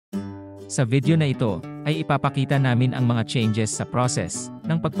Sa video na ito, ay ipapakita namin ang mga changes sa process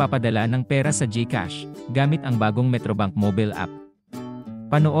ng pagpapadala ng pera sa GCash gamit ang bagong Metrobank Mobile app.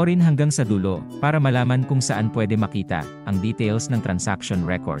 Panoorin hanggang sa dulo para malaman kung saan pwede makita ang details ng transaction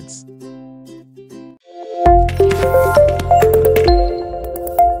records.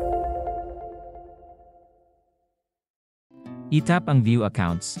 I-tap ang View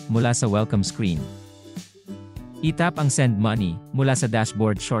Accounts mula sa Welcome screen. I-tap ang Send Money mula sa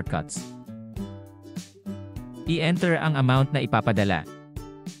Dashboard Shortcuts. I-enter ang amount na ipapadala.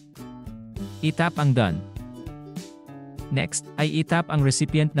 I-tap ang Done. Next, ay i-tap ang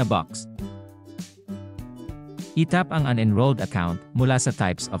Recipient na box. I-tap ang Unenrolled Account mula sa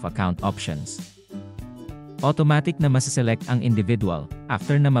Types of Account options. Automatic na masiselect ang individual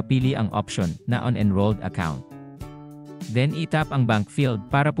after na mapili ang option na Unenrolled Account. Then i-tap ang Bank field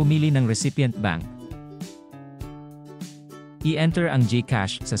para pumili ng recipient bank. I-enter ang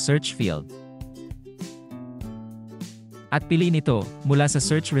GCash sa Search field. At piliin ito mula sa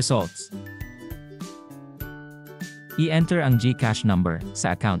search results. I-enter ang GCash number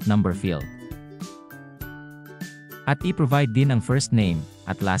sa Account Number field. At i-provide din ang first name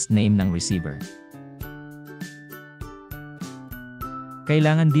at last name ng receiver.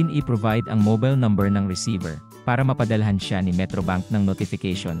 Kailangan din i-provide ang mobile number ng receiver para mapadalhan siya ni Metrobank ng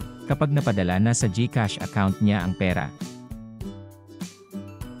notification kapag napadala na sa GCash account niya ang pera.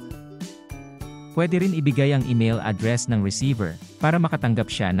 Pwede rin ibigay ang email address ng receiver para makatanggap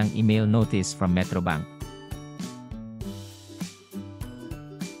siya ng email notice from Metrobank.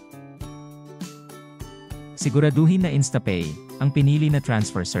 Siguraduhin na InstaPay ang pinili na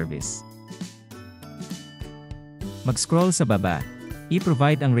transfer service. Mag-scroll sa baba,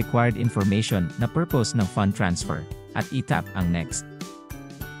 i-provide ang required information na purpose ng fund transfer, at i-tap ang Next.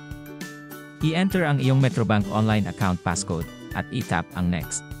 I-enter ang iyong Metrobank online account passcode, at i-tap ang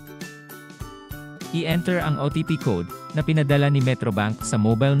Next. I-enter ang OTP code na pinadala ni Metrobank sa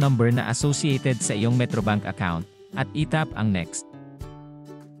mobile number na associated sa iyong Metrobank account, at i-tap ang Next.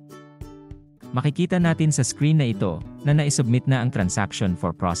 Makikita natin sa screen na ito na naisubmit na ang transaction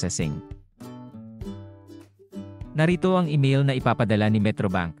for processing. Narito ang email na ipapadala ni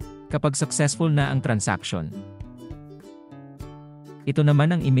Metrobank kapag successful na ang transaction. Ito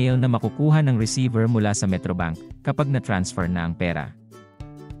naman ang email na makukuha ng receiver mula sa Metrobank kapag na-transfer na ang pera.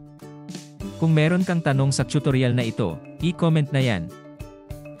 Kung meron kang tanong sa tutorial na ito, i-comment na yan